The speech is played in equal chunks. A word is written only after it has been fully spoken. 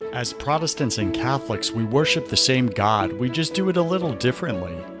As Protestants and Catholics, we worship the same God, we just do it a little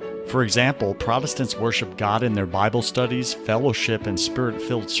differently. For example, Protestants worship God in their Bible studies, fellowship, and spirit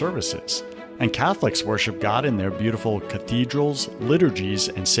filled services. And Catholics worship God in their beautiful cathedrals, liturgies,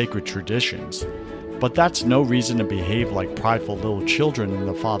 and sacred traditions. But that's no reason to behave like prideful little children in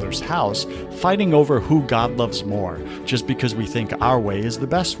the Father's house, fighting over who God loves more, just because we think our way is the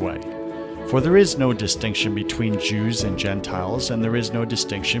best way. For there is no distinction between Jews and Gentiles, and there is no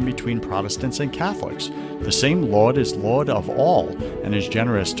distinction between Protestants and Catholics. The same Lord is Lord of all, and is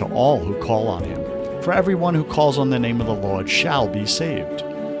generous to all who call on him. For everyone who calls on the name of the Lord shall be saved.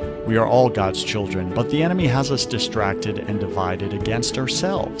 We are all God's children, but the enemy has us distracted and divided against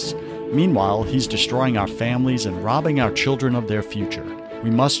ourselves. Meanwhile, he's destroying our families and robbing our children of their future. We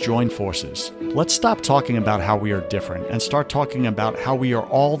must join forces. Let's stop talking about how we are different and start talking about how we are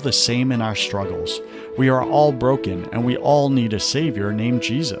all the same in our struggles. We are all broken, and we all need a Savior named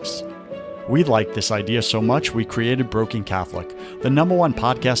Jesus. We like this idea so much, we created Broken Catholic, the #1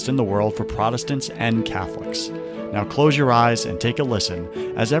 podcast in the world for Protestants and Catholics. Now close your eyes and take a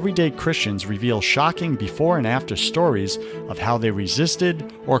listen as everyday Christians reveal shocking before and after stories of how they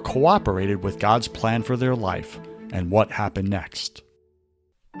resisted or cooperated with God's plan for their life and what happened next.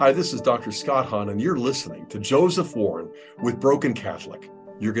 Hi, this is Dr. Scott Hahn, and you're listening to Joseph Warren with Broken Catholic.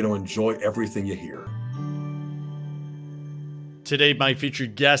 You're going to enjoy everything you hear. Today, my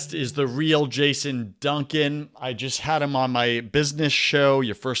featured guest is the real Jason Duncan. I just had him on my business show,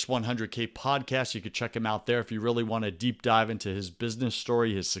 Your First 100K podcast. You could check him out there if you really want to deep dive into his business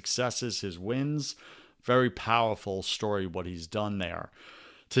story, his successes, his wins. Very powerful story, what he's done there.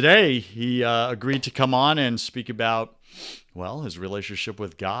 Today, he agreed to come on and speak about, well, his relationship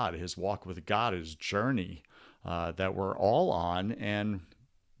with God, his walk with God, his journey that we're all on. And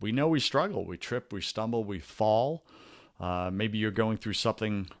we know we struggle. We trip, we stumble, we fall. Maybe you're going through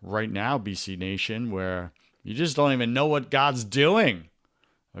something right now, BC Nation, where you just don't even know what God's doing.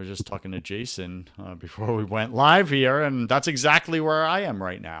 I was just talking to Jason before we went live here, and that's exactly where I am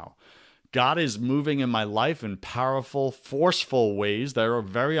right now. God is moving in my life in powerful, forceful ways that are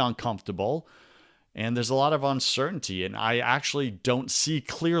very uncomfortable. And there's a lot of uncertainty, and I actually don't see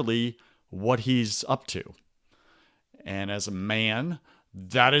clearly what he's up to. And as a man,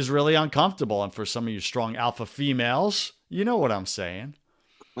 that is really uncomfortable. And for some of you strong alpha females, you know what I'm saying.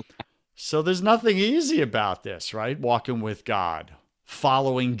 So there's nothing easy about this, right? Walking with God,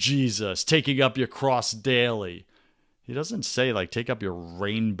 following Jesus, taking up your cross daily. He doesn't say, like, take up your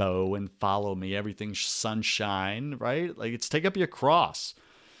rainbow and follow me, everything's sunshine, right? Like, it's take up your cross.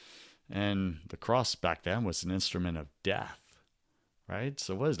 And the cross back then was an instrument of death, right?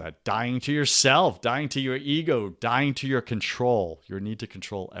 So what is that? Dying to yourself, dying to your ego, dying to your control, your need to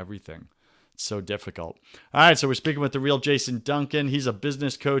control everything. It's so difficult. All right, so we're speaking with the real Jason Duncan. He's a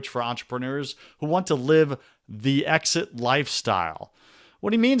business coach for entrepreneurs who want to live the exit lifestyle.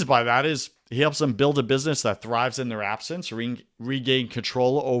 What he means by that is he helps them build a business that thrives in their absence, regain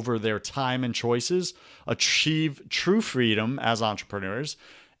control over their time and choices, achieve true freedom as entrepreneurs,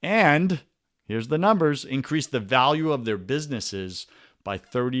 and here's the numbers, increase the value of their businesses by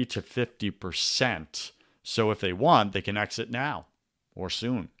 30 to 50%. So if they want, they can exit now or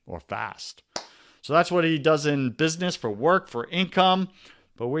soon or fast. So that's what he does in business, for work, for income.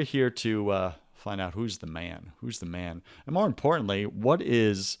 But we're here to find out who's the man. Who's the man? And more importantly, what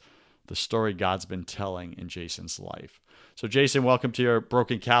is the story God's been telling in Jason's life? So Jason, welcome to your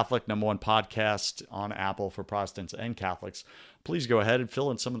Broken Catholic, #1 podcast on Apple for Protestants and Catholics. Please go ahead and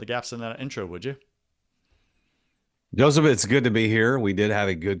fill in some of the gaps in that intro, would you? Joseph, it's good to be here. We did have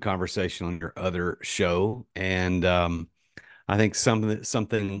a good conversation on your other show, and I think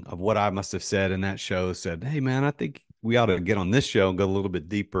something of what I must have said in that show said, "Hey, man, I think we ought to get on this show and go a little bit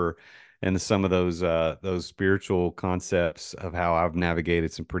deeper into some of those spiritual concepts of how I've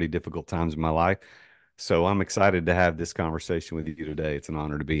navigated some pretty difficult times in my life." So I'm excited to have this conversation with you today. It's an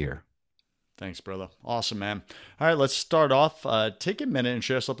honor to be here. Thanks, brother. Awesome, man. All right, let's start off. Take a minute and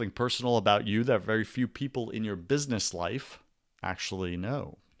share something personal about you that very few people in your business life actually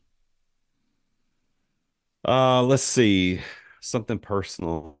know. Let's see, something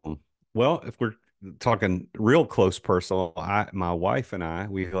personal. Well, if we're talking real close personal, my wife and I,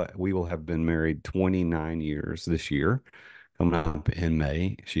 we will have been married 29 years this year, coming up in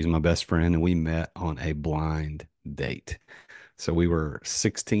May. She's my best friend, and we met on a blind date. So we were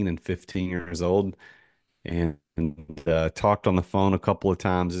 16 and 15 years old, and talked on the phone a couple of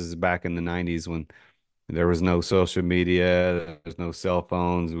times. This is back in the 90s when there was no social media, there was no cell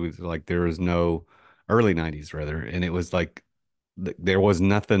phones. It was like there was no early 90s rather, and it was like there was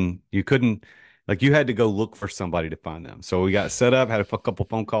nothing you couldn't Like you had to go look for somebody to find them. So we got set up, had a couple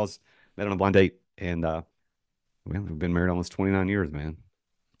phone calls, met on a blind date, and well, we've been married almost 29 years, man.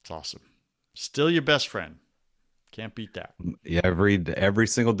 It's awesome. Still your best friend. Can't beat that. Yeah, every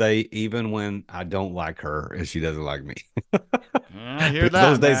single day, even when I don't like her and she doesn't like me. I hear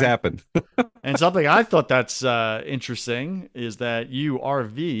Because those that, days man. happen. And something I thought that's interesting is that you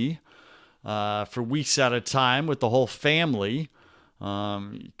RV for weeks at a time with the whole family.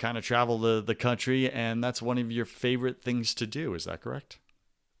 You kind of travel the country, and that's one of your favorite things to do. Is that correct?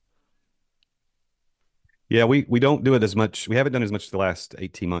 Yeah, we don't do it as much. We haven't done as much the last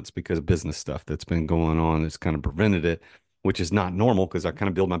 18 months because of business stuff that's been going on. It's kind of prevented it, which is not normal because I kind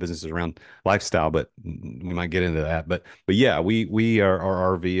of build my businesses around lifestyle, but we might get into that. But yeah, we are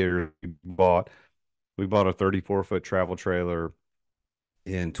our RV. We bought a 34-foot travel trailer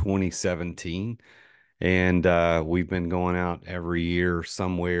in 2017, and we've been going out every year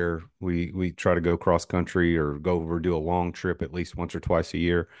somewhere. We try to go cross country or go over do a long trip at least once or twice a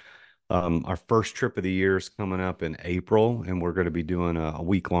year. Our first trip of the year is coming up in April, and we're going to be doing a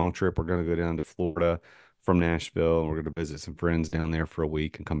week-long trip. We're going to go down to Florida from Nashville, and we're going to visit some friends down there for a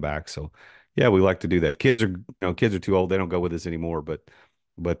week and come back. So, yeah, we like to do that. Kids are too old; they don't go with us anymore. But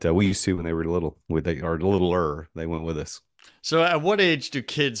we used to when they were little. When they are littler, they went with us. So, at what age do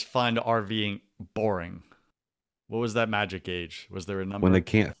kids find RVing boring? What was that magic age? Was there a When they number?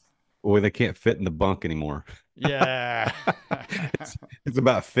 can't, when they can't fit in the bunk anymore. Yeah. it's it's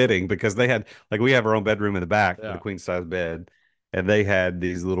about fitting because they had like we have our own bedroom in the back with a Yeah. queen size bed, and they had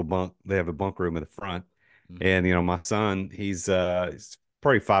these little bunk. They have a bunk room in the front, Hmm. and my son, he's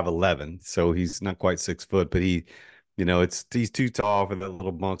probably 5'11", so he's not quite 6 foot, but he's too tall for that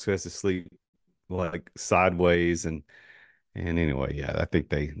little bunk, so he has to sleep like sideways, and anyway, yeah, I think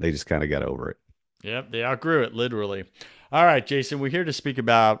they just kind of got over it. Yep, they outgrew it literally. All right, Jason, we're here to speak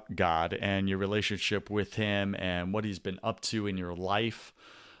about God and your relationship with Him and what He's been up to in your life.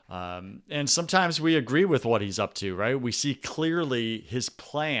 And sometimes we agree with what He's up to, right? We see clearly His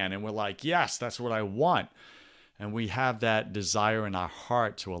plan and we're like, yes, that's what I want. And we have that desire in our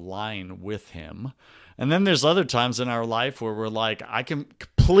heart to align with Him. And then there's other times in our life where we're like, I can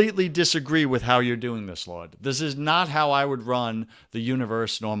completely disagree with how you're doing this, Lord. This is not how I would run the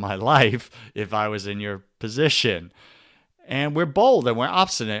universe nor my life if I was in your position. And we're bold and we're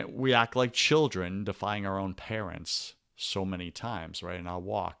obstinate. We act like children, defying our own parents so many times, right, in our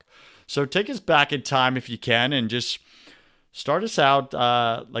walk. So take us back in time if you can and just start us out.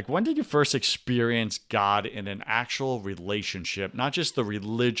 Like, when did you first experience God in an actual relationship? Not just the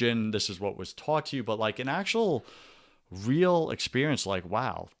religion, this is what was taught to you, but like an actual real experience. Like,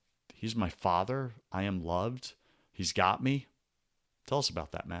 wow, He's my father. I am loved. He's got me. Tell us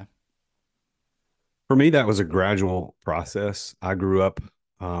about that, man. For me, that was a gradual process. I grew up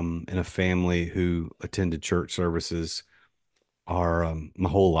in a family who attended church services my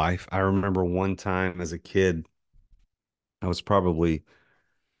whole life. I remember one time as a kid, I was probably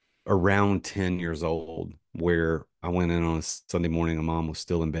around 10 years old, where I went in on a Sunday morning and mom was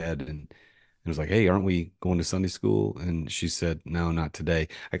still in bed, and it was like, "Hey, aren't we going to Sunday school?" And she said, "No, not today."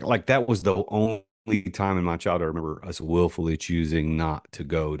 Like that was the only time in my childhood I remember us willfully choosing not to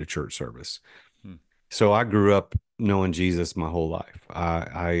go to church service. Hmm. So I grew up knowing Jesus my whole life.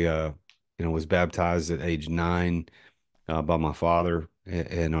 I was baptized at age 9 by my father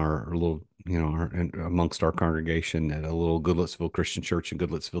in our little, amongst our congregation at a little Goodlettsville Christian Church in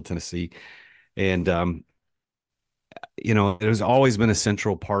Goodlettsville, Tennessee. And it has always been a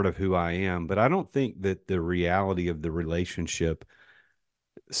central part of who I am. But I don't think that the reality of the relationship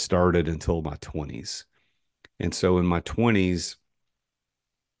started until my 20s. And so in my 20s,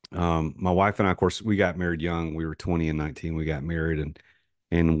 my wife and I, of course, we got married young. We were 20 and 19. We got married,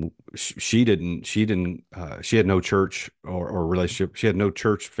 and she had no church or relationship. She had no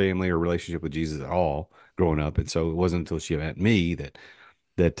church family or relationship with Jesus at all growing up. And so it wasn't until she met me that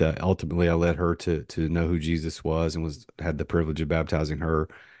ultimately I led her to know who Jesus was and had the privilege of baptizing her.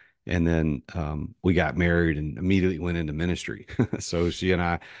 And then we got married and immediately went into ministry. So she and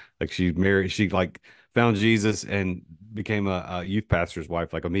I, like, she like found Jesus and became a youth pastor's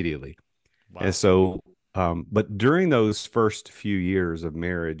wife like immediately. And Wow. so, but during those first few years of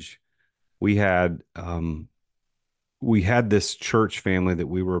marriage, we had we had this church family that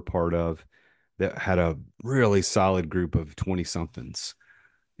we were a part of that had a really solid group of 20 somethings.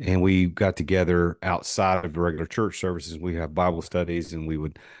 And we got together outside of the regular church services. We have Bible studies and we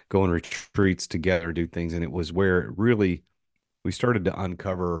would go on retreats together, do things. And it was where it really, we started to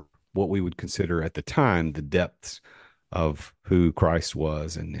uncover what we would consider at the time the depths of who Christ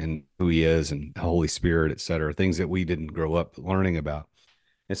was and who he is and the Holy Spirit, et cetera, things that we didn't grow up learning about.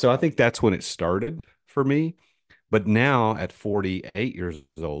 And so I think that's when it started for me. But now at 48 years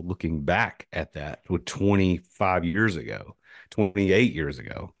old, looking back at that with 25 years ago, 28 years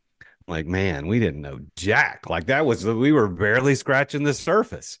ago, like, man, we didn't know jack. Like that was, we were barely scratching the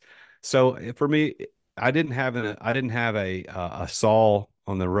surface. So for me, I didn't have a Saul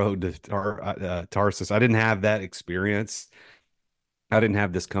on the road to Tarsus. I didn't have that experience. I didn't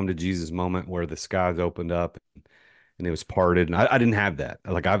have this come to Jesus moment where the skies opened up and it was parted. And I didn't have that.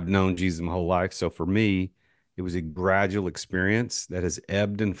 Like I've known Jesus my whole life. So for me, it was a gradual experience that has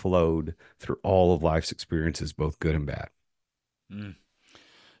ebbed and flowed through all of life's experiences, both good and bad. Mm.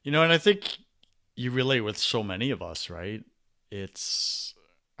 And I think you relate with so many of us, right? It's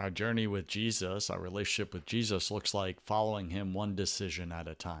our journey with Jesus, our relationship with Jesus looks like following him one decision at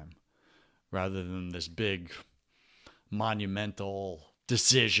a time rather than this big monumental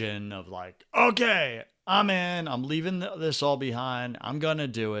decision of like, okay, I'm in, I'm leaving this all behind, I'm going to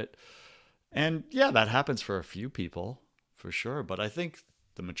do it. And yeah, that happens for a few people for sure. But I think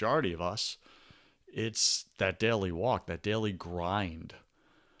the majority of us, it's that daily walk, that daily grind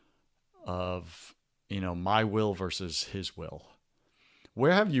of, my will versus his will.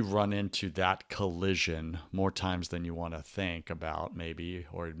 Where have you run into that collision more times than you want to think about, maybe,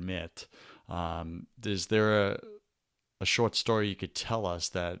 or admit? Is there a short story you could tell us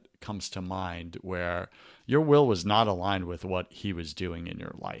that comes to mind where your will was not aligned with what he was doing in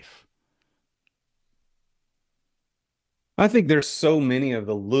your life? I think there's so many of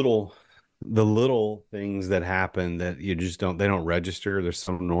the little things that happen that you just they don't register. There's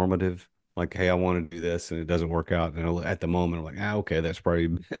some normative, like, hey, I want to do this and it doesn't work out. And at the moment, I'm like, okay, that's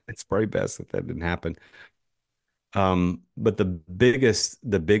probably it's probably best that that didn't happen. But the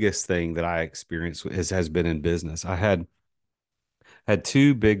biggest thing that I experienced has been in business. I had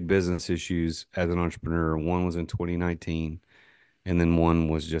two big business issues as an entrepreneur. One was in 2019, and then one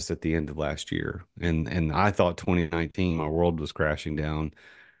was just at the end of last year. And I thought 2019, my world was crashing down,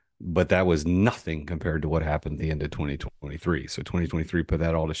 but that was nothing compared to what happened at the end of 2023. So 2023 put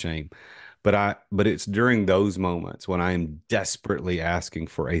that all to shame. But it's during those moments when I am desperately asking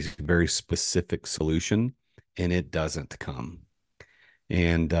for a very specific solution and it doesn't come.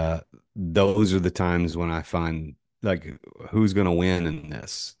 And those are the times when I find, like, who's going to win in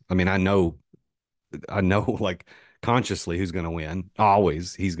this? I mean, I know like consciously who's going to win.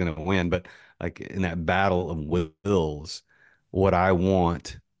 Always he's going to win, but like in that battle of wills, what I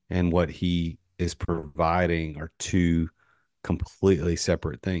want and what he is providing are two completely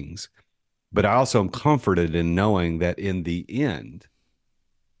separate things. But I also am comforted in knowing that in the end,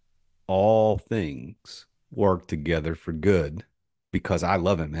 all things work together for good because I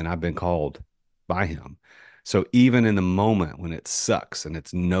love him and I've been called by him. So even in the moment when it sucks and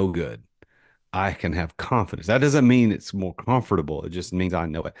it's no good, I can have confidence. That doesn't mean it's more comfortable. It just means I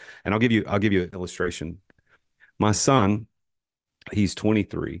know it. And I'll give you an illustration. My son, he's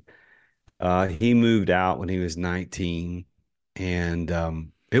 23. He moved out when he was 19,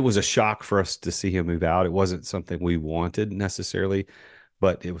 and it was a shock for us to see him move out. It wasn't something we wanted necessarily,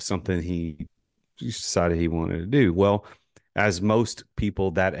 but it was something he decided he wanted to do. Well, as most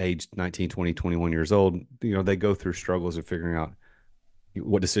people that age, 19, 20, 21 years old, they go through struggles of figuring out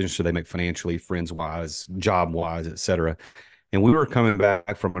what decisions should they make financially, friends wise, job wise, et cetera. And we were coming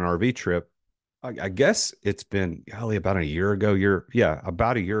back from an RV trip. I guess it's been, golly, about a year ago.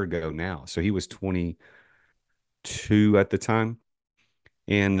 About a year ago now. So he was 22 at the time,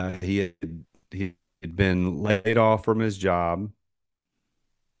 and he had been laid off from his job.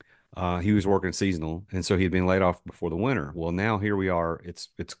 He was working seasonal, and so he had been laid off before the winter. Well, now here we are. It's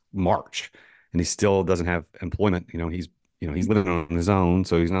March, and he still doesn't have employment. He's living on his own,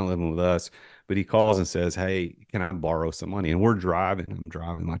 so he's not living with us. But he calls and says, "Hey, can I borrow some money?" And we're driving. I'm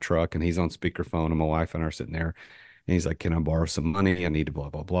driving my truck, and he's on speakerphone, and my wife and I are sitting there. And he's like, "Can I borrow some money? I need to blah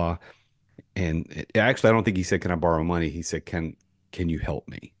blah blah." And actually, I don't think he said, "Can I borrow money?" He said, "Can you help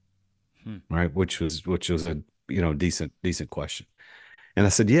me?" Hmm. Right, which was a decent question. And I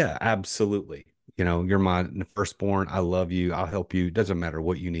said, yeah, absolutely. You're my firstborn. I love you. I'll help you. Doesn't matter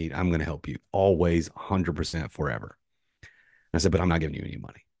what you need. I'm going to help you always, 100% forever. And I said, but I'm not giving you any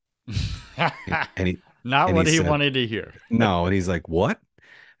money. And he, Not and he what he said, wanted to hear. no. And he's like, what?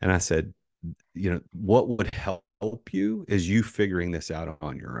 And I said, what would help you is you figuring this out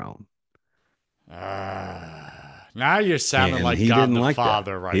on your own. Now you're sounding And like he God didn't the like that.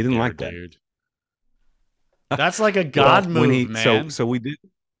 Father He right didn't there, like that. dude. That's like a Well, God when move, he, so, man. so we did.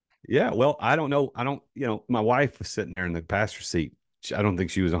 Yeah. Well, I don't know. My wife was sitting there in the passenger seat. I don't think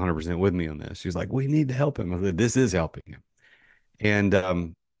she was 100% with me on this. She was like, we need to help him. I said, this is helping him.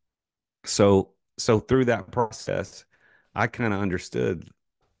 And so through that process, I kind of understood.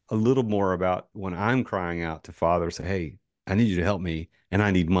 a little more about when I'm crying out to Father, say, hey, I need you to help me and I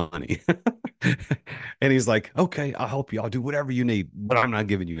need money. And he's like, okay, I'll help you. I'll do whatever you need, but I'm not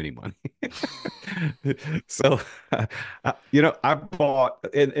giving you any money. So, I bought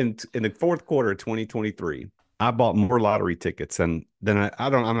in the fourth quarter of 2023, I bought more lottery tickets than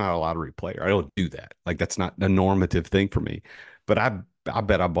I'm not a lottery player. I don't do that. Like that's not a normative thing for me. But I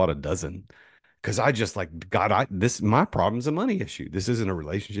bet I bought a dozen because I just like God. My problem's a money issue. This isn't a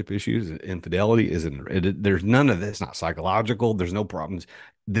relationship issue. Infidelity isn't. There's none of this. Not psychological. There's no problems.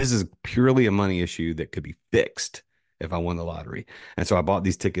 This is purely a money issue that could be fixed if I won the lottery. And so I bought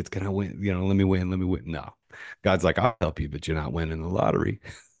these tickets. Can I win? Let me win. Let me win. No, God's like, I'll help you, but you're not winning the lottery.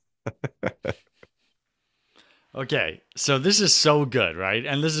 Okay, so this is so good, right?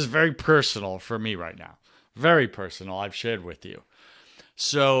 And this is very personal for me right now. Very personal. I've shared with you.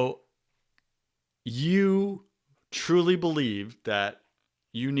 So you truly believed that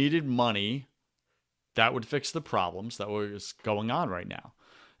you needed money that would fix the problems that was going on right now.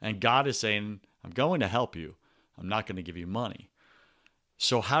 And God is saying, I'm going to help you. I'm not going to give you money.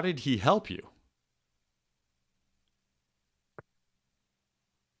 So how did he help you?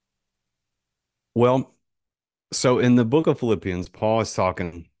 Well, so in the book of Philippians, Paul is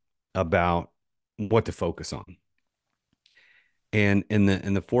talking about what to focus on. And in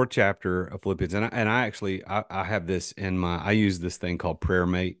the fourth chapter of Philippians, and I actually I have this in I use this thing called Prayer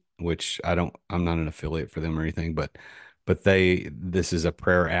Mate, which I'm not an affiliate for them or anything, but this is a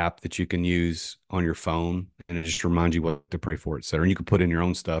prayer app that you can use on your phone, and it just reminds you what to pray for, et cetera. And you can put in your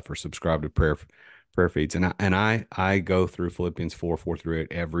own stuff or subscribe to prayer feeds. And I go through Philippians 4 through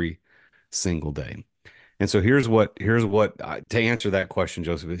 8 every single day. And so here's what to answer that question,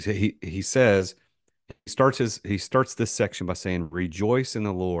 Joseph, is he says he starts this section by saying, rejoice in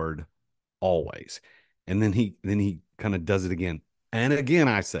the Lord always. And then he kind of does it again. And again,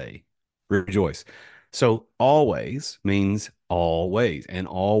 I say, rejoice. So always means always in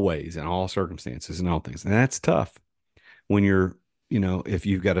all circumstances and all things. And that's tough when if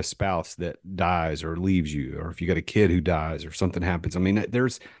you've got a spouse that dies or leaves you, or if you got a kid who dies or something happens. I mean,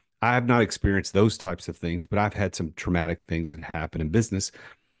 I have not experienced those types of things, but I've had some traumatic things that happen in business.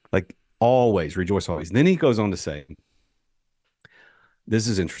 Like always, rejoice always. And then he goes on to say, this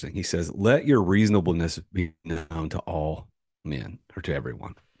is interesting. He says, let your reasonableness be known to all men or to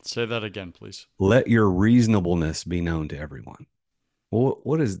everyone. Say that again, please. Let your reasonableness be known to everyone. Well,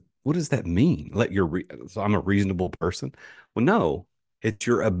 what does that mean? So I'm a reasonable person. Well, no, it's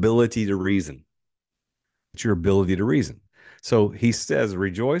your ability to reason. It's your ability to reason. So he says,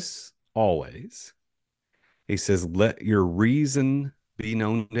 rejoice always. He says, let your reason be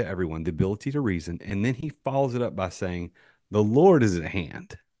known to everyone, the ability to reason. And then he follows it up by saying, the Lord is at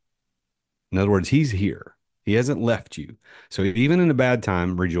hand. In other words, he's here. He hasn't left you. So even in a bad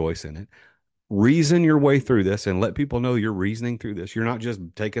time, rejoice in it. Reason your way through this and let people know you're reasoning through this. You're not just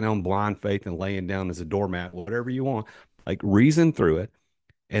taking on blind faith and laying down as a doormat, whatever you want. Like reason through it.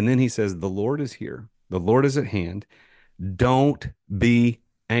 And then he says, the Lord is here. The Lord is at hand. Don't be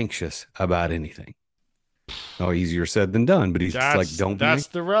anxious about anything. Oh, easier said than done, but he's like, That's don't be that's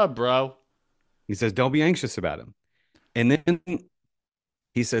the rub, bro. He says, don't be anxious about him. And then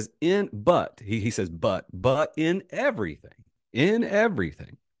he says, he says, but in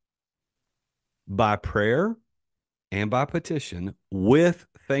everything, by prayer and by petition with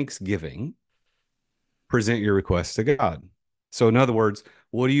thanksgiving, present your requests to God. So in other words,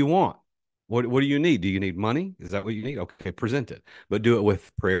 what do you want? What do you need? Do you need money? Is that what you need? Okay, present it. But do it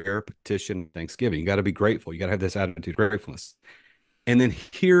with prayer, petition, thanksgiving. You got to be grateful. You got to have this attitude of gratefulness. And then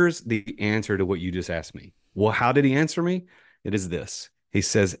here's the answer to what you just asked me. Well, how did he answer me? It is this. He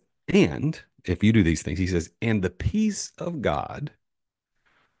says, and if you do these things, he says, and the peace of God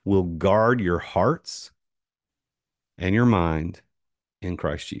will guard your hearts and your mind in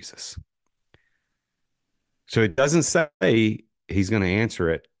Christ Jesus. So it doesn't say he's going to answer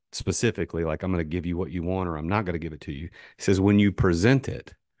it specifically, like I'm going to give you what you want or I'm not going to give it to you. He says, when you present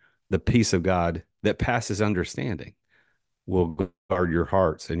it, the peace of God that passes understanding will guard your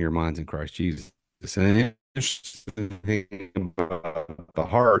hearts and your minds in Christ Jesus. And the interesting thing about the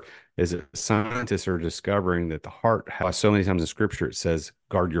heart is that scientists are discovering that the heart, how so many times in scripture it says,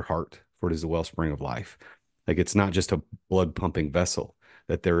 guard your heart, for it is the wellspring of life. Like it's not just a blood pumping vessel,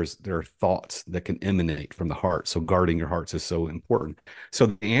 that there are thoughts that can emanate from the heart. So guarding your hearts is so important. So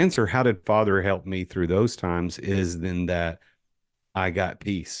the answer, how did Father help me through those times, is then that I got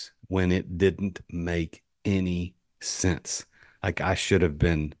peace when it didn't make any sense. Like I should have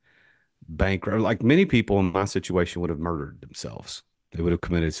been bankrupt. Like many people in my situation would have murdered themselves. They would have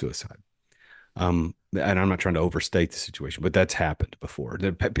committed suicide. and I'm not trying to overstate the situation, but that's happened before.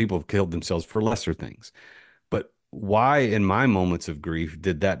 People have killed themselves for lesser things. But why, in my moments of grief,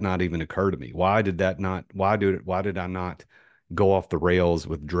 did that not even occur to me? Why did that not? Why did I not go off the rails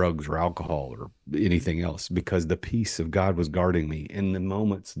with drugs or alcohol or anything else? Because the peace of God was guarding me in the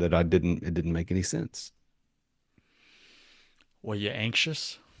moments that I didn't. It didn't make any sense. Were you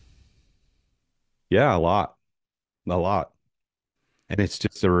anxious? Yeah, a lot. And it's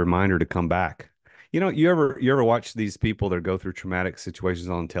just a reminder to come back. You ever watch these people that go through traumatic situations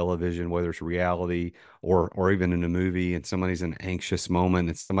on television, whether it's reality or even in a movie, and somebody's in an anxious moment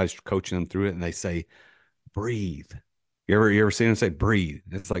and somebody's coaching them through it, and they say, "Breathe." You ever seen them say, "Breathe"?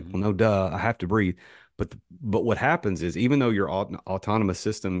 It's like, Mm-hmm. well, no, duh, I have to breathe. But what happens is, even though your autonomous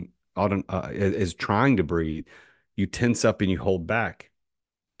system is trying to breathe, you tense up and you hold back,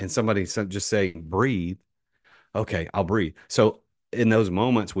 and somebody just saying, "Breathe." Okay, I'll breathe. So in those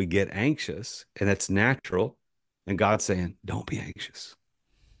moments, we get anxious, and that's natural. And God's saying, don't be anxious.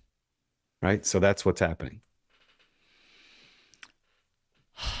 Right. So that's what's happening.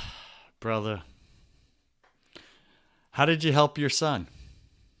 Brother, how did you help your son?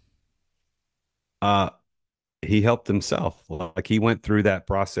 Uh, he helped himself. Like he went through that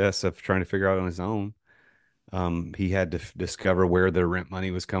process of trying to figure out on his own. He had to discover where the rent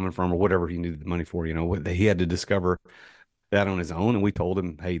money was coming from or whatever he needed the money for. He had to discover that on his own. And we told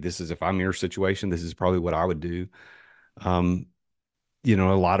him, hey, this is, if I'm in your situation, this is probably what I would do. Um, a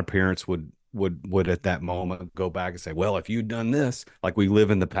lot of parents would at that moment go back and say, well, if you'd done this, like we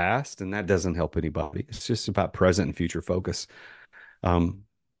live in the past, and that doesn't help anybody. It's just about present and future focus. um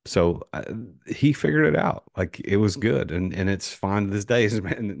so he figured it out. Like it was good, and it's fine to this day.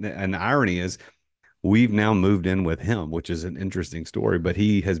 And the irony is we've now moved in with him, which is an interesting story, but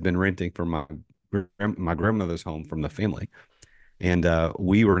he has been renting from my grandmother's home from the family. And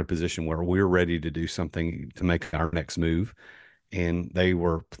we were in a position where we were ready to do something to make our next move, and they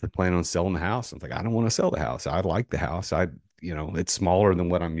were planning on selling the house. I was like, I don't want to sell the house. I like the house. It's smaller than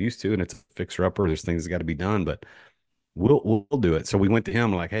what I'm used to, and it's a fixer upper. There's things that got to be done, but we'll do it. So we went to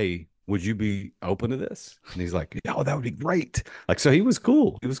him like, hey, would you be open to this? And he's like, yeah, oh, that would be great. Like, so he was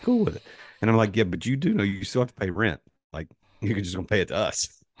cool. He was cool with it. And I'm like, yeah, but you do know you still have to pay rent. Like, you can just gonna pay it to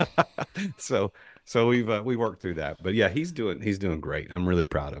us. so we worked through that. But yeah, he's doing great. I'm really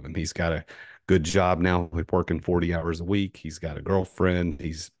proud of him. He's got a good job now. We're working 40 hours a week. He's got a girlfriend.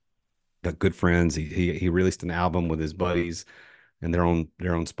 He's got good friends. He released an album with his buddies, and they're on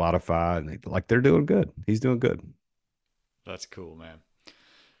Spotify, and they're doing good. He's doing good. That's cool, man.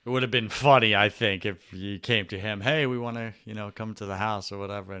 It would have been funny, I think, if you came to him, hey, we want to, come to the house or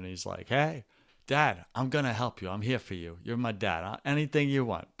whatever. And he's like, hey, dad, I'm going to help you. I'm here for you. You're my dad. Anything you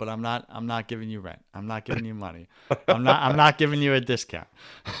want, but I'm not giving you rent. I'm not giving you money. I'm not giving you a discount.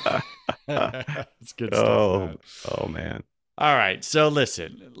 It's good stuff, Oh, man. oh man. All right. So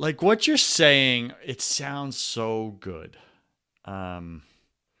listen, like what you're saying, it sounds so good. Um,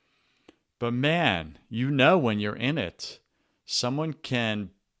 but man, when you're in it, someone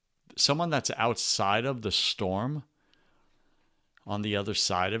can someone that's outside of the storm on the other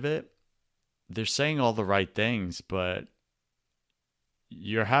side of it, they're saying all the right things, but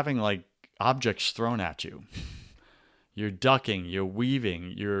you're having like objects thrown at you. You're ducking, you're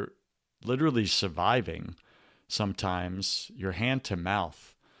weaving, you're literally surviving sometimes your hand to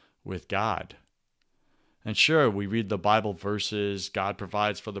mouth with God. And sure, we read the Bible verses, God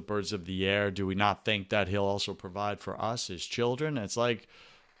provides for the birds of the air. Do we not think that he'll also provide for us, his children? It's like,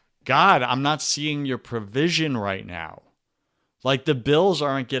 God, I'm not seeing your provision right now. Like the bills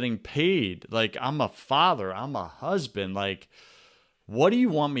aren't getting paid. Like I'm a father, I'm a husband. Like, what do you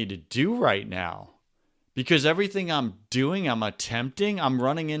want me to do right now? Because everything I'm doing, I'm attempting, I'm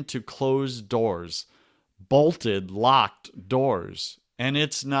running into closed doors, bolted, locked doors, and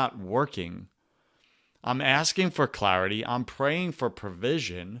it's not working. I'm asking for clarity, I'm praying for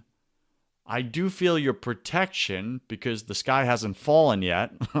provision. I do feel your protection because the sky hasn't fallen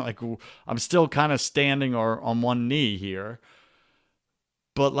yet. Like I'm still kind of standing or on one knee here.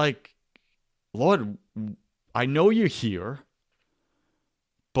 But like, Lord, I know you're here,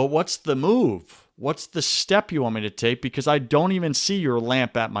 but what's the move? What's the step you want me to take? Because I don't even see your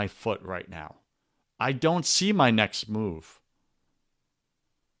lamp at my foot right now. I don't see my next move.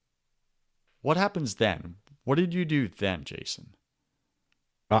 What happens then? What did you do then, Jason?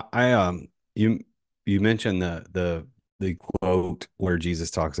 You mentioned the quote where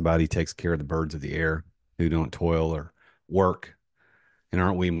Jesus talks about he takes care of the birds of the air who don't toil or work, and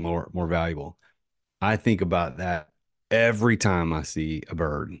aren't we more valuable? I think about that every time I see a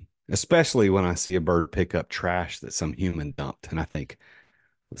bird, especially when I see a bird pick up trash that some human dumped, and I think,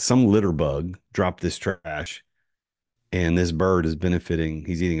 some litter bug dropped this trash, and this bird is benefiting.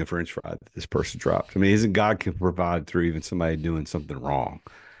 He's eating a French fry that this person dropped. I mean, isn't God can provide through even somebody doing something wrong?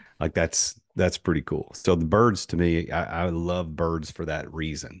 Like that's pretty cool. So the birds to me, I love birds for that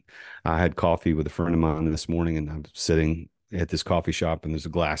reason. I had coffee with a friend of mine this morning, and I'm sitting at this coffee shop, and there's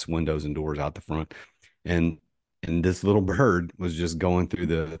glass windows and doors out the front, and this little bird was just going through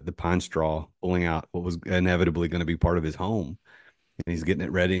the pine straw, pulling out what was inevitably going to be part of his home, and he's getting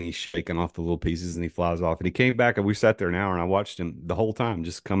it ready, and he's shaking off the little pieces, and he flies off, and he came back, and we sat there an hour, and I watched him the whole time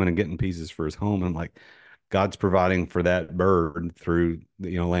just coming and getting pieces for his home. And I'm like, God's providing for that bird through,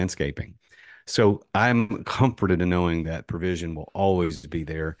 landscaping. So I'm comforted in knowing that provision will always be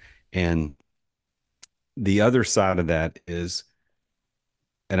there. And the other side of that is,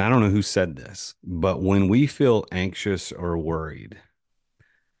 and I don't know who said this, but when we feel anxious or worried,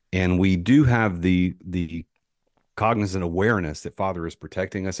 and we do have the cognizant awareness that Father is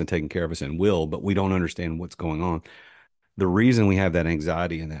protecting us and taking care of us and will, but we don't understand what's going on. The reason we have that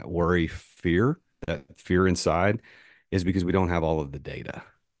anxiety and that worry, that fear inside, is because we don't have all of the data.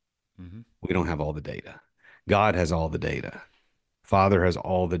 Mm-hmm. We don't have all the data. God has all the data. Father has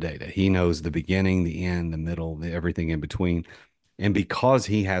all the data. He knows the beginning, the end, the middle, everything in between. And because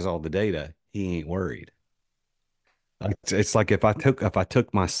he has all the data, he ain't worried. It's like if I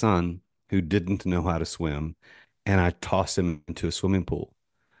took my son who didn't know how to swim and I tossed him into a swimming pool,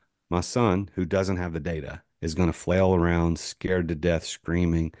 my son, who doesn't have the data, is going to flail around, scared to death,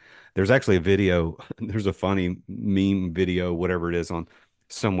 screaming. There's actually a video, there's a funny meme video, whatever it is, on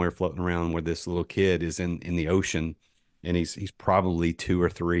somewhere floating around where this little kid is in the ocean, and he's probably 2 or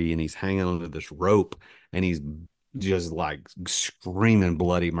 3, and he's hanging onto this rope, and he's just like screaming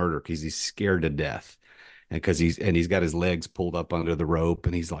bloody murder because he's scared to death. And he's got his legs pulled up under the rope,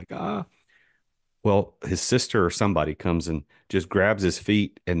 and he's like, ah. Well, his sister or somebody comes and just grabs his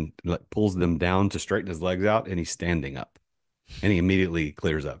feet and like pulls them down to straighten his legs out, and he's standing up. And he immediately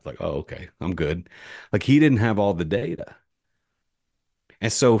clears up, like, oh, okay, I'm good. Like he didn't have all the data.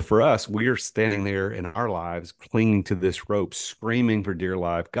 And so for us, we are standing there in our lives, clinging to this rope, screaming for dear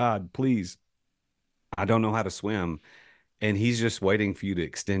life, God, please, I don't know how to swim. And he's just waiting for you to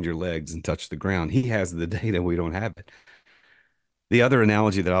extend your legs and touch the ground. He has the data, we don't have it. The other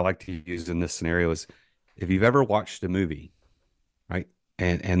analogy that I like to use in this scenario is, if you've ever watched a movie, right?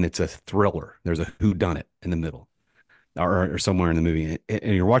 And it's a thriller. There's a who done it in the middle, or somewhere in the movie,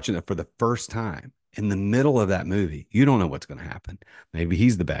 and you're watching it for the first time. In the middle of that movie, you don't know what's going to happen. Maybe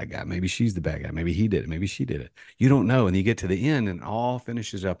he's the bad guy. Maybe she's the bad guy. Maybe he did it. Maybe she did it. You don't know. And you get to the end and all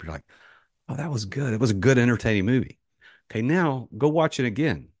finishes up. You're like, oh, that was good. It was a good, entertaining movie. Okay, now go watch it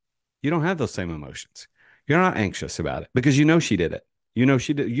again. You don't have those same emotions. You're not anxious about it because you know she did it. You know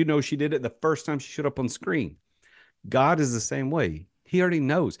she did. You know she did it the first time she showed up on screen. God is the same way. He already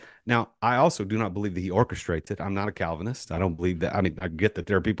knows. Now, I also do not believe that he orchestrates it. I'm not a Calvinist. I don't believe that. I mean, I get that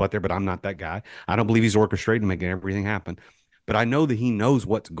there are people out there, but I'm not that guy. I don't believe he's orchestrating, making everything happen. But I know that he knows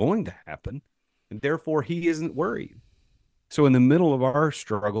what's going to happen, and therefore he isn't worried. So in the middle of our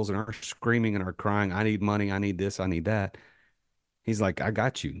struggles and our screaming and our crying, I need money, I need this, I need that, he's like, I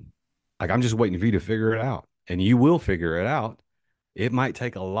got you. Like, I'm just waiting for you to figure it out. And you will figure it out. It might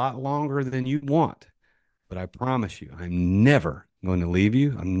take a lot longer than you want, but I promise you, I'm never going to leave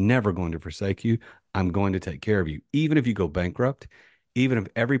you. I'm never going to forsake you. I'm going to take care of you. Even if you go bankrupt, even if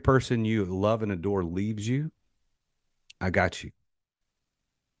every person you love and adore leaves you, I got you.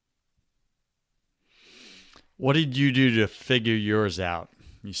 What did you do to figure yours out?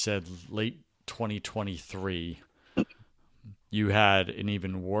 You said late 2023, you had an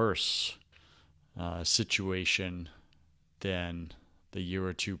even worse situation than the year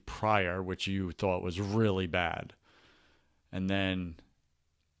or two prior, which you thought was really bad. And then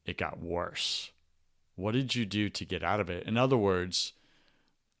it got worse. What did you do to get out of it? In other words,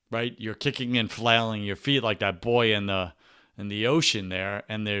 right, you're kicking and flailing your feet like that boy in the ocean there,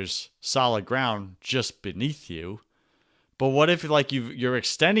 and there's solid ground just beneath you. But what if like you're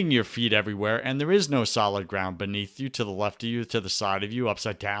extending your feet everywhere and there is no solid ground beneath you, to the left of you, to the side of you,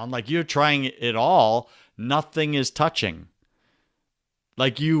 upside down? Like you're trying it all, nothing is touching.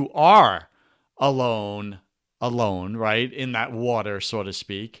 Like you are alone, alone, right? In that water, so to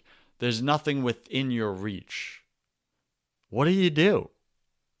speak. There's nothing within your reach. What do you do?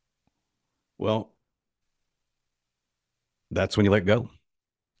 Well, that's when you let go.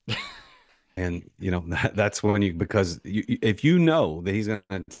 And that's when because if you know that he's going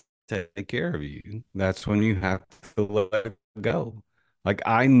to take care of you, that's when you have to let go. Like,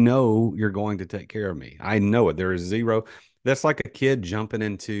 I know you're going to take care of me. I know it. There is zero. That's like a kid jumping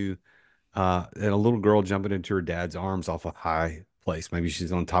into and a little girl jumping into her dad's arms off a high place. Maybe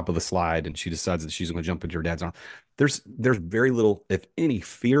she's on top of the slide and she decides that she's going to jump into her dad's arm. There's very little, if any,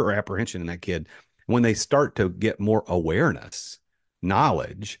 fear or apprehension in that kid. When they start to get more awareness,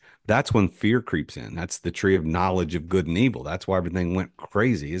 knowledge, that's when fear creeps in. That's the tree of knowledge of good and evil. That's why everything went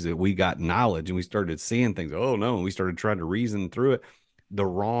crazy, is that we got knowledge and we started seeing things. Oh no, and we started trying to reason through it the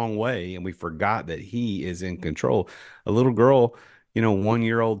wrong way, and we forgot that he is in control. A little girl, 1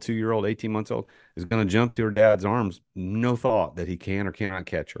 year old, 2 year old, 18 months old, is going to jump to her dad's arms, no thought that he can or cannot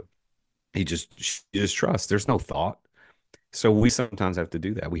catch her. She just trusts. There's no thought. So we sometimes have to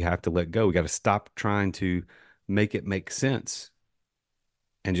do that. We have to let go. We got to stop trying to make it make sense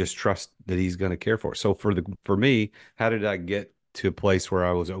and just trust that he's going to care for us. So for me, how did I get to a place where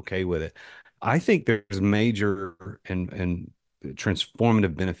I was okay with it? I think there's major and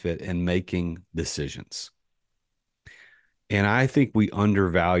transformative benefit in making decisions. And I think we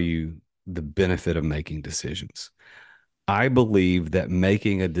undervalue the benefit of making decisions. I believe that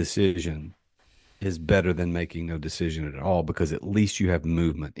making a decision is better than making no decision at all, because at least you have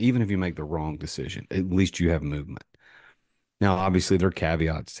movement. Even if you make the wrong decision, at least you have movement. Now, obviously, there are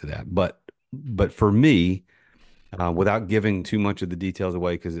caveats to that, but for me, without giving too much of the details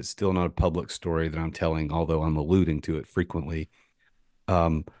away, because it's still not a public story that I'm telling, although I'm alluding to it frequently.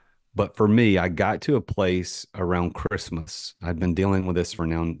 Um, but for me, I got to a place around Christmas. I'd been dealing with this for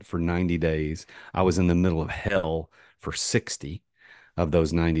 90 days. I was in the middle of hell for 60 of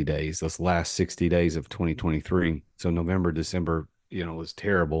those 90 days, those last 60 days of 2023. So November, December, was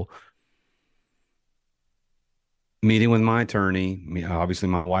terrible. Meeting with my attorney, obviously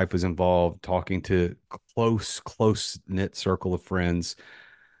my wife was involved, talking to close knit circle of friends.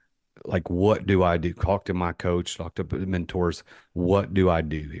 Like, what do I do? Talk to my coach, talk to mentors. What do I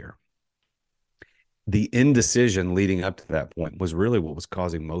do here? The indecision leading up to that point was really what was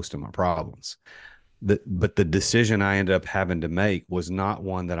causing most of my problems. But the decision I ended up having to make was not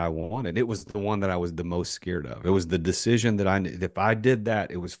one that I wanted. It was the one that I was the most scared of. It was the decision that if I did that,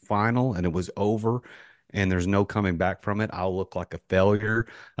 it was final and it was over and there's no coming back from it. I'll look like a failure.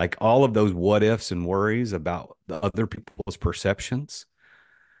 Like all of those what ifs and worries about the other people's perceptions.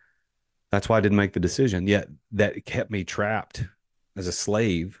 That's why I didn't make the decision. Yet that kept me trapped as a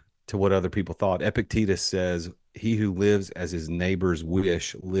slave to what other people thought. Epictetus says, he who lives as his neighbor's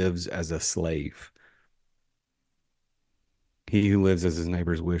wish lives as a slave. He who lives as his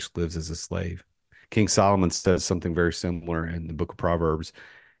neighbor's wish lives as a slave. King Solomon says something very similar in the book of Proverbs.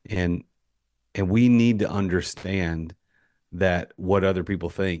 And we need to understand that what other people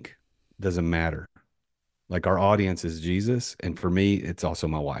think doesn't matter. Like, our audience is Jesus. And for me, it's also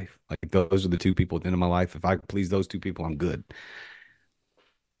my wife. Like, those are the two people at the end of my life. If I please those two people, I'm good.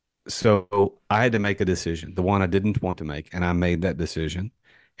 So I had to make a decision, the one I didn't want to make. And I made that decision.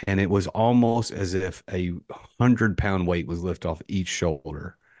 And it was almost as if 100-pound weight was lifted off each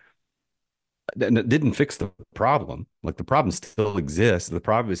shoulder. And it didn't fix the problem. Like, the problem still exists. The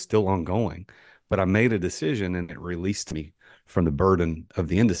problem is still ongoing. But I made a decision and it released me from the burden of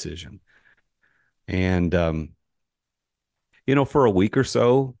the indecision. And, for a week or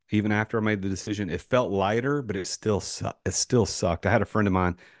so, even after I made the decision, it felt lighter, but it still sucked. I had a friend of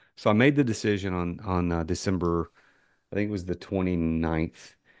mine. So I made the decision on December, I think it was the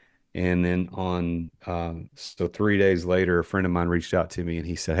 29th. And then so 3 days later, a friend of mine reached out to me and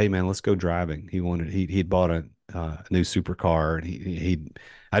he said, "Hey man, let's go driving." He'd bought a new supercar, and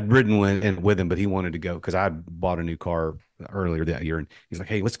I'd ridden with him, but he wanted to go because I'd bought a new car earlier that year. And he's like,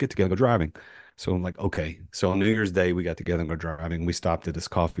 "Hey, let's get together, go driving." So I'm like, okay. So on New Year's Day, we got together and go driving. We stopped at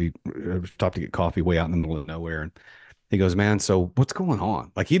stopped to get coffee way out in the middle of nowhere. And he goes, "Man, so what's going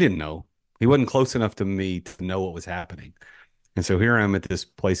on?" Like, he didn't know. He wasn't close enough to me to know what was happening. And so here I am at this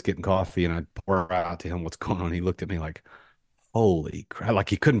place getting coffee, and I pour out to him what's going on. He looked at me like, "Holy crap." Like,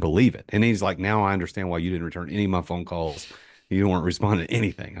 he couldn't believe it. And he's like, "Now I understand why you didn't return any of my phone calls. You weren't responding to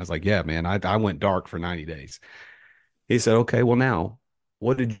anything." I was like, "Yeah, man, I went dark for 90 days. He said, "Okay, well now,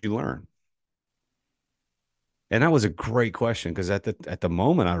 what did you learn?" And that was a great question, because at the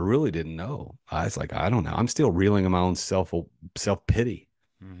moment I really didn't know. I was like, I don't know. I'm still reeling in my own self pity.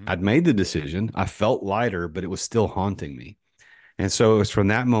 Mm-hmm. I'd made the decision. I felt lighter, but it was still haunting me. And so it was from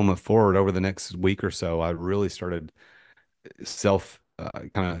that moment forward, over the next week or so, I really started self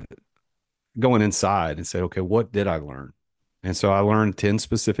kind of going inside and said, okay, what did I learn? And so I learned 10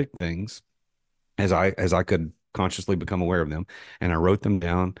 specific things as I could consciously become aware of them. And I wrote them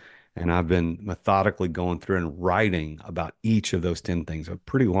down, and I've been methodically going through and writing about each of those 10 things. A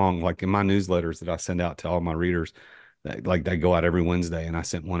pretty long, like in my newsletters that I send out to all my readers, like they go out every Wednesday, and I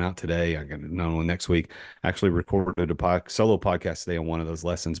sent one out today. I got another one next week. I actually recorded a solo podcast today on one of those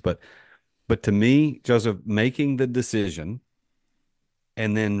lessons. But to me, Joseph, making the decision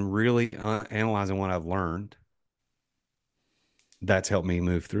and then really analyzing what I've learned, that's helped me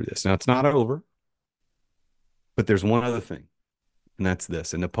move through this. Now it's not over, but there's one other thing, and that's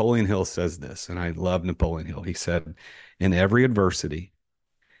this. And Napoleon Hill says this, and I love Napoleon Hill. He said, in every adversity,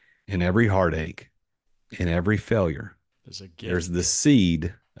 in every heartache, in every failure, There's a there's the gift.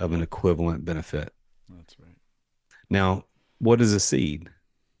 seed of an Yeah, equivalent benefit. that's right. Now, what is a seed?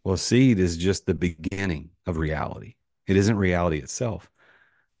 Well, a seed is just the beginning of reality. It isn't reality itself.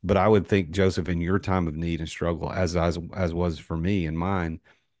 But I would think, Joseph, in your time of need and struggle, as was for me and mine,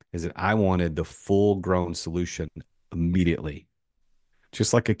 is that I wanted the full grown solution immediately.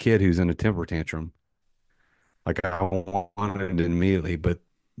 Just like a kid who's in a temper tantrum. Like I wanted it immediately. But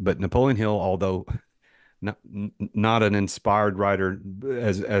Napoleon Hill, although not an inspired writer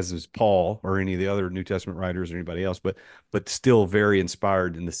as is Paul or any of the other New Testament writers or anybody else, but still very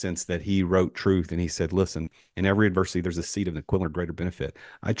inspired in the sense that he wrote truth and he said, "Listen, in every adversity, there's a seed of an equivalent or greater benefit."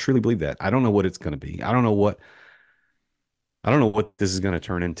 I truly believe that. I don't know what it's going to be. I don't know what this is going to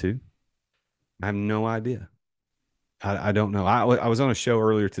turn into. I have no idea. I don't know. I was on a show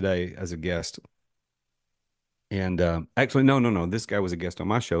earlier today as a guest. And actually, no. This guy was a guest on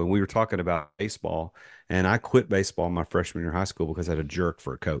my show, and we were talking about baseball. And I quit baseball my freshman year of high school because I had a jerk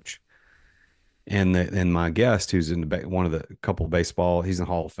for a coach. And my guest, who's in one of the couple of baseball, he's in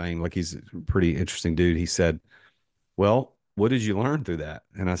the Hall of Fame. Like he's a pretty interesting dude. He said, "Well, what did you learn through that?"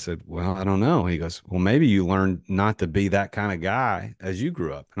 And I said, "Well, I don't know." He goes, "Well, maybe you learned not to be that kind of guy as you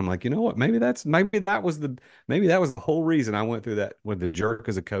grew up." And I'm like, you know what? Maybe that was the whole reason I went through that with the jerk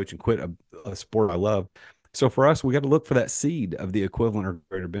as a coach and quit a sport I love. So for us, we got to look for that seed of the equivalent or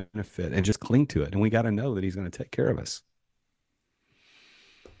greater benefit and just cling to it. And we got to know that he's going to take care of us.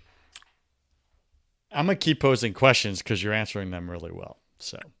 I'm gonna keep posing questions because you're answering them really well.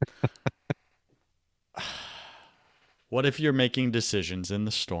 So, what if you're making decisions in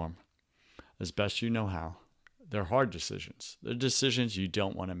the storm as best you know how? They're hard decisions. They're decisions you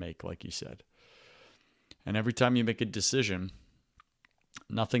don't want to make, like you said. And every time you make a decision,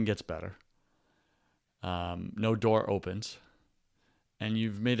 nothing gets better. No door opens. And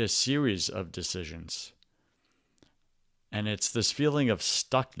you've made a series of decisions. And it's this feeling of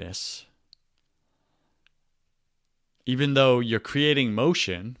stuckness, even though you're creating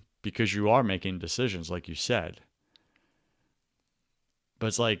motion because you are making decisions, like you said. But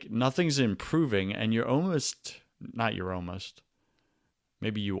it's like nothing's improving, and you're almost,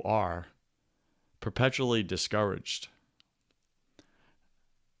 maybe you are perpetually discouraged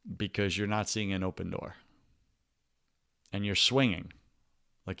because you're not seeing an open door and you're swinging.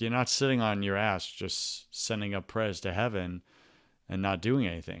 Like you're not sitting on your ass just sending up prayers to heaven and not doing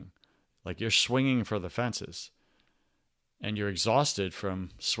anything. Like you're swinging for the fences and you're exhausted from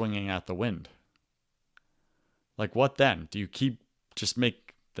swinging at the wind. Like what then? Do you keep just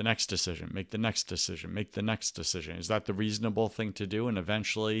make the next decision, make the next decision, make the next decision? Is that the reasonable thing to do? And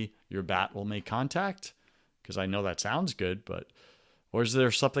eventually your bat will make contact? Because I know that sounds good, but, or is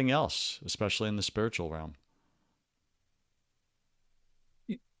there something else, especially in the spiritual realm?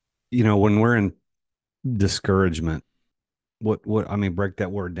 When we're in discouragement, what I mean, break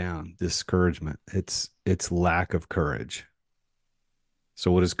that word down. Discouragement. It's lack of courage.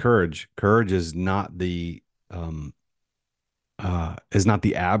 So what is courage? Courage is not the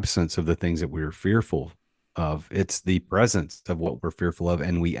absence of the things that we're fearful of. It's the presence of what we're fearful of,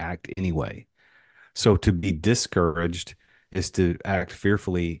 and we act anyway. So to be discouraged is to act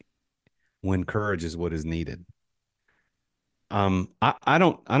fearfully when courage is what is needed. I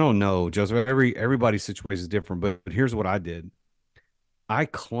don't know, Joseph. Everybody's situation is different, but here's what I did. I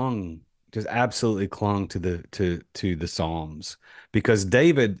just absolutely clung to the Psalms because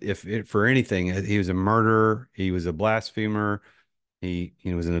David, if for anything, he was a murderer, he was a blasphemer, he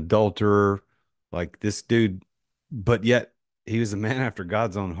was an adulterer, like this dude, but yet he was a man after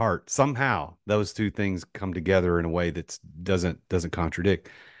God's own heart. Somehow those two things come together in a way that doesn't contradict.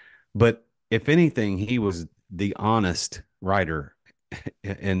 But if anything, he was the honest writer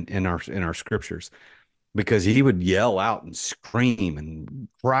in our scriptures because he would yell out and scream and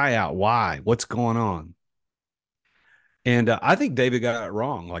cry out, "Why? What's going on?" And I think David got it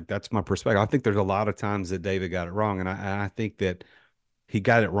wrong. Like that's my perspective. I think there's a lot of times that David got it wrong, and I think that he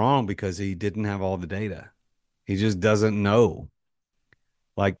got it wrong because he didn't have all the data. He just doesn't know.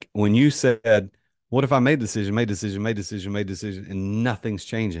 Like when you said, "What if I made decision, made decision, made decision, made decision, and nothing's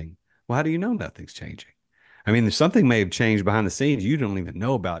changing?" Well, how do you know nothing's changing? I mean, something may have changed behind the scenes you don't even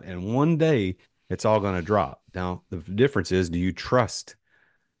know about, and one day it's all going to drop. Now, the difference is, do you trust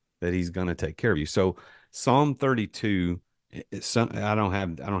that he's going to take care of you? So, Psalm 32 I don't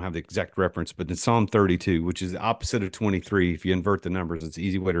have the exact reference, but in Psalm 32, which is the opposite of 23, if you invert the numbers, it's an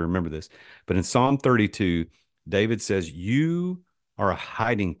easy way to remember this. But in Psalm 32, David says, "You are a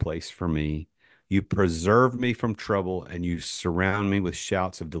hiding place for me. You preserve me from trouble, and you surround me with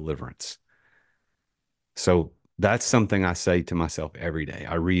shouts of deliverance." So that's something I say to myself every day.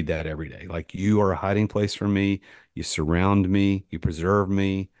 I read that every day. Like, you are a hiding place for me. You surround me. You preserve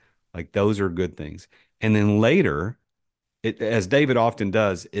me. Like, those are good things. And then later, as David often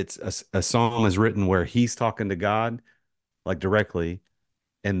does, it's a psalm is written where he's talking to God like directly,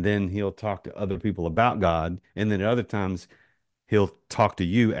 and then he'll talk to other people about God, and then at other times he'll talk to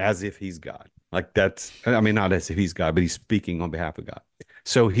you as if he's God. Like, that's, I mean, not as if he's God, but he's speaking on behalf of God.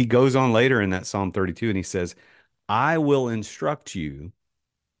 So he goes on later in that Psalm 32 and he says, "I will instruct you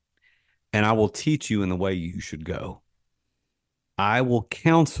and I will teach you in the way you should go. I will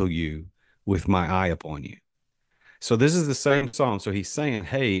counsel you with my eye upon you." So this is the same psalm. So he's saying,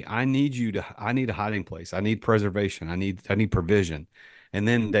 "Hey, I need a hiding place. I need preservation. I need provision." And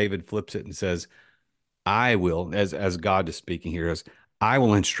then David flips it and says, "I will," as God is speaking here, as "I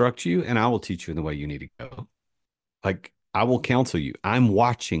will instruct you and I will teach you in the way you need to go." Like, I will counsel you. I'm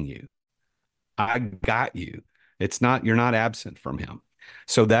watching you. I got you. You're not absent from him.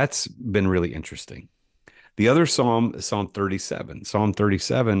 So that's been really interesting. The other psalm, Psalm 37. Psalm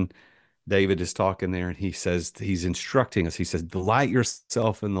 37, David is talking there and he says, he's instructing us. He says, "Delight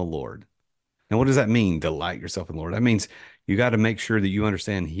yourself in the Lord." And what does that mean? Delight yourself in the Lord. That means you got to make sure that you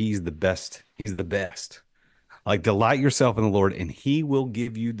understand he's the best. He's the best. Like, delight yourself in the Lord and he will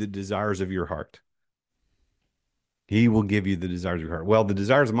give you the desires of your heart. He will give you the desires of your heart. Well, the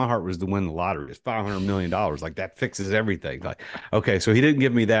desires of my heart was to win the lottery. It's $500 million. Like, that fixes everything. Like, okay, so he didn't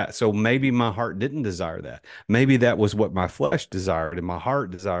give me that. So maybe my heart didn't desire that. Maybe that was what my flesh desired, and my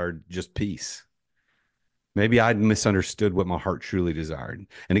heart desired just peace. Maybe I'd misunderstood what my heart truly desired.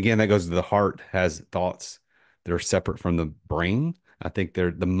 And again, that goes to the heart has thoughts that are separate from the brain. I think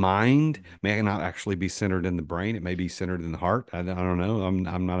the mind may not actually be centered in the brain. It may be centered in the heart. I don't know.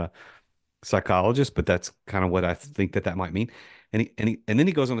 I'm not a psychologist, but that's kind of what I think that might mean. And then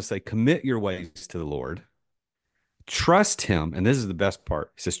he goes on to say, "Commit your ways to the Lord, trust him." And this is the best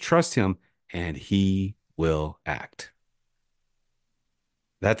part. He says, "Trust him and he will act."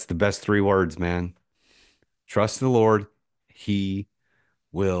 That's the best three words, man. Trust the Lord, he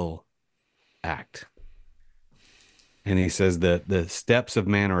will act. And he says that the steps of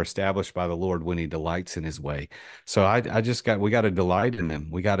man are established by the Lord when he delights in his way. So we got to delight in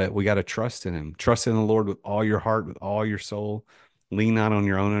him. We got to trust in him. Trust in the Lord with all your heart, with all your soul. Lean not on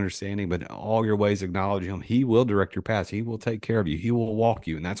your own understanding, but in all your ways acknowledge him. He will direct your paths. He will take care of you. He will walk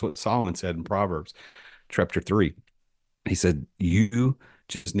you. And that's what Solomon said in Proverbs chapter 3. He said, "You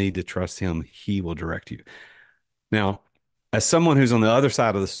just need to trust him. He will direct you." Now, as someone who's on the other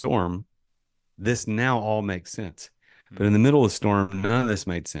side of the storm, this now all makes sense. But in the middle of the storm, none of this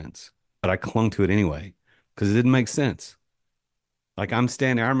made sense. But I clung to it anyway because it didn't make sense. Like, I'm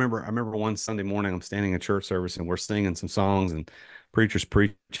standing, I remember one Sunday morning, I'm standing in church service and we're singing some songs and preachers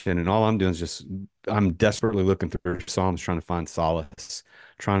preaching, and all I'm doing is I'm desperately looking through Psalms trying to find solace,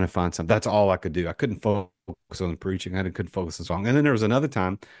 trying to find something. That's all I could do. I couldn't focus on the preaching. Couldn't focus on song. And then there was another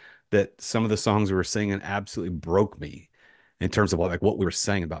time that some of the songs we were singing absolutely broke me in terms of what we were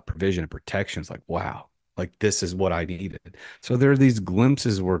saying about provision and protection. It's like, wow, like, this is what I needed. So there are these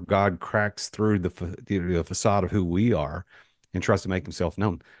glimpses where God cracks through the facade of who we are and tries to make himself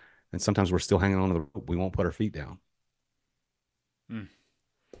known. And sometimes we're still hanging on to the rope. We won't put our feet down. Hmm.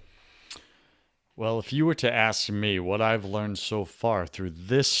 Well, if you were to ask me what I've learned so far through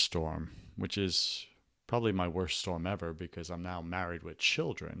this storm, which is probably my worst storm ever because I'm now married with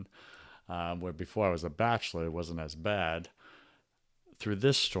children, where before I was a bachelor, it wasn't as bad. Through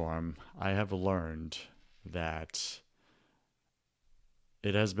this storm, I have learned that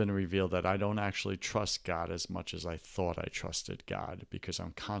it has been revealed that I don't actually trust God as much as I thought I trusted God because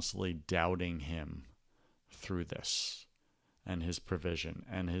I'm constantly doubting him through this and his provision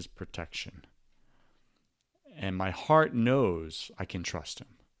and his protection. And my heart knows I can trust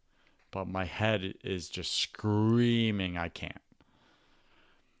him, but my head is just screaming I can't.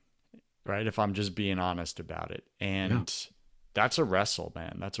 Right? If I'm just being honest about it. And yeah, that's a wrestle,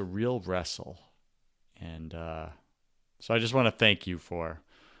 man. That's a real wrestle. And so I just want to thank you for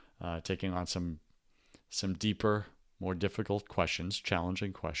taking on some deeper, more difficult questions,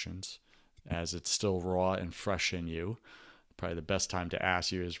 challenging questions, as it's still raw and fresh in you. Probably the best time to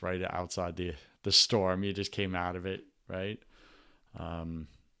ask you is right outside the storm. You just came out of it, right?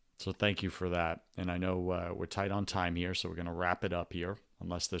 So thank you for that. And I know we're tight on time here, so we're going to wrap it up here,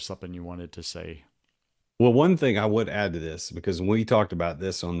 unless there's something you wanted to say. Well, one thing I would add to this, because we talked about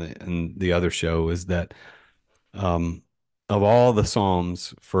this on the other show, is that um, of all the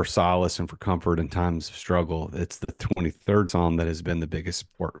psalms for solace and for comfort in times of struggle, it's the 23rd psalm that has been the biggest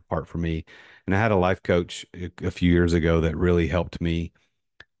part for me. And I had a life coach a few years ago that really helped me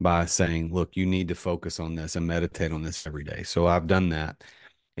by saying, "Look, you need to focus on this and meditate on this every day." So I've done that,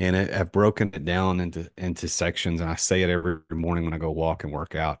 and I've broken it down into sections, and I say it every morning when I go walk and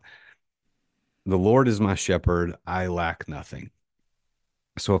work out. The Lord is my shepherd; I lack nothing.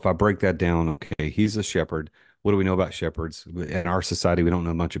 So if I break that down, okay, he's a shepherd. What do we know about shepherds? In our society, we don't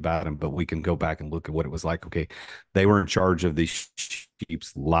know much about them, but we can go back and look at what it was like. Okay, they were in charge of these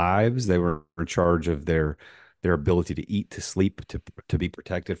sheep's lives. They were in charge of their ability to eat, to sleep, to be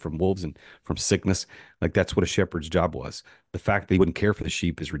protected from wolves and from sickness. Like that's what a shepherd's job was. The fact that he wouldn't care for the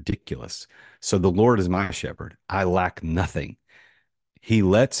sheep is ridiculous. So the Lord is my shepherd. I lack nothing. He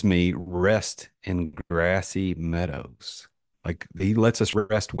lets me rest in grassy meadows. Like he lets us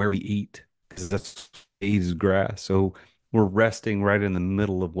rest where we eat because that's he's grass. So we're resting right in the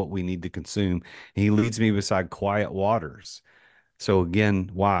middle of what we need to consume. He leads me beside quiet waters. So again,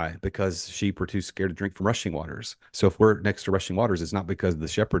 why? Because sheep are too scared to drink from rushing waters. So if we're next to rushing waters, it's not because the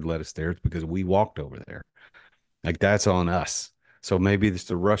shepherd led us there, it's because we walked over there. Like that's on us. So maybe it's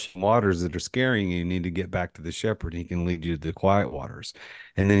the rushing waters that are scaring you. You need to get back to the shepherd. He can lead you to the quiet waters.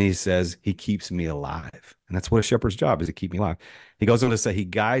 And then he says, he keeps me alive. And that's what a shepherd's job is, to keep me alive. He goes on to say, he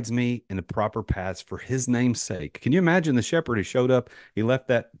guides me in the proper paths for his name's sake. Can you imagine the shepherd who showed up? He left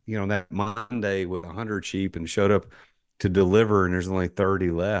that, that Monday with 100 sheep and showed up to deliver, and there's only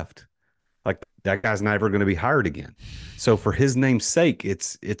 30 left. Like that guy's never going to be hired again. So for his name's sake,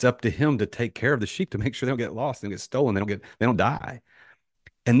 it's up to him to take care of the sheep to make sure they don't get lost, they don't get stolen, they don't die.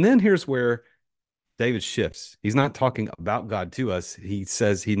 And then here's where David shifts. He's not talking about God to us. He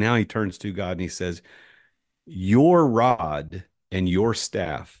says he turns to God and he says, "Your rod and your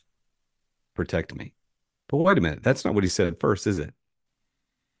staff protect me." But wait a minute, that's not what he said first, is it?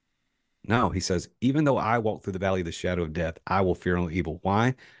 No, he says, even though I walk through the valley of the shadow of death, I will fear no evil.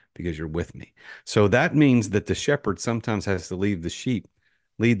 Why? Because you're with me. So that means that the shepherd sometimes has to lead the sheep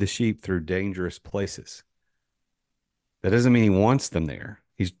through dangerous places. That doesn't mean he wants them there.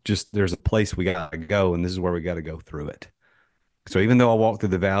 He's just, there's a place we got to go, and this is where we got to go through it. So even though I walk through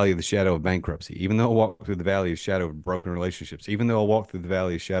the valley of the shadow of bankruptcy, even though I walk through the valley of shadow of broken relationships, even though I walk through the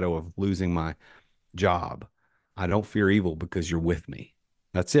valley of shadow of losing my job, I don't fear evil because you're with me.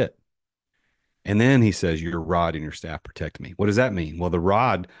 That's it. And then he says, your rod and your staff protect me. What does that mean? Well, the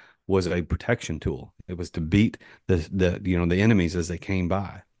rod was a protection tool. It was to beat the enemies as they came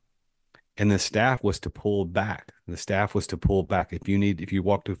by. And the staff was to pull back. The staff was to pull back. If you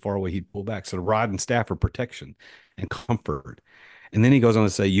walk too far away, he'd pull back. So the rod and staff are protection and comfort. And then he goes on to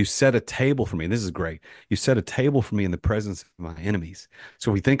say, you set a table for me. This is great. You set a table for me in the presence of my enemies.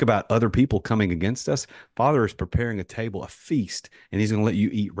 So we think about other people coming against us. Father is preparing a table, a feast, and he's going to let you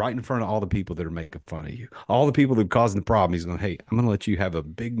eat right in front of all the people that are making fun of you. All the people that are causing the problem. He's going, hey, I'm going to let you have a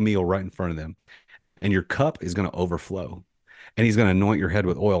big meal right in front of them. And your cup is going to overflow. And he's going to anoint your head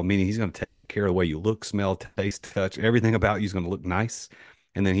with oil, meaning he's going to take care of the way you look, smell, taste, touch. Everything about you is going to look nice.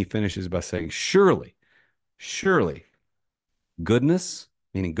 And then he finishes by saying, surely, surely, goodness,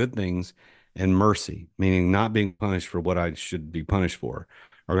 meaning good things, and mercy, meaning not being punished for what I should be punished for,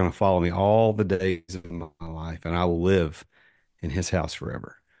 are going to follow me all the days of my life, and I will live in his house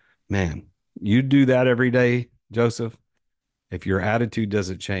forever. Man, you do that every day, Joseph. If your attitude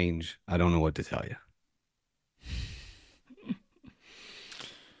doesn't change, I don't know what to tell you.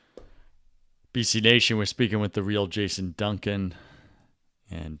 BC Nation, we're speaking with the real Jason Duncan.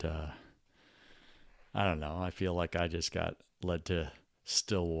 And I don't know. I feel like I just got led to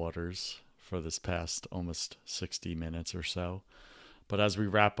still waters for this past almost 60 minutes or so. But as we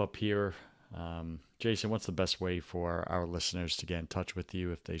wrap up here, Jason, what's the best way for our listeners to get in touch with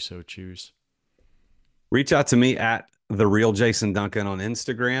you if they so choose? Reach out to me at the real Jason Duncan on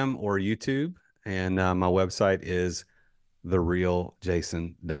Instagram or YouTube. And my website is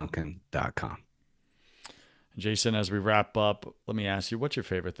therealjasonduncan.com. Jason, as we wrap up, let me ask you, what's your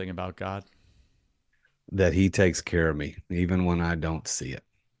favorite thing about God? That he takes care of me, even when I don't see it.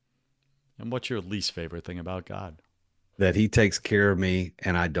 And what's your least favorite thing about God? That he takes care of me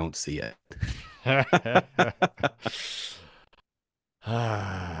and I don't see it.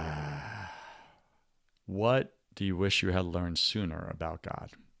 What do you wish you had learned sooner about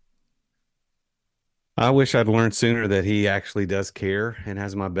God? I wish I'd learned sooner that he actually does care and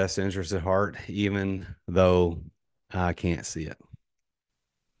has my best interest at heart, even though I can't see it.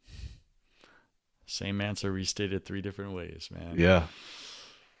 Same answer restated three different ways, man. Yeah.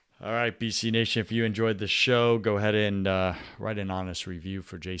 All right, BC Nation, if you enjoyed the show, go ahead and write an honest review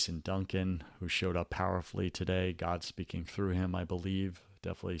for Jason Duncan, who showed up powerfully today. God speaking through him, I believe,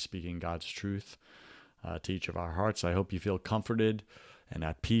 definitely speaking God's truth to each of our hearts. I hope you feel comforted and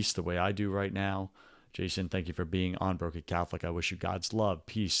at peace the way I do right now. Jason, thank you for being on Broken Catholic. I wish you God's love,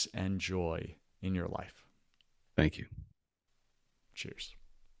 peace, and joy in your life. Thank you. Cheers.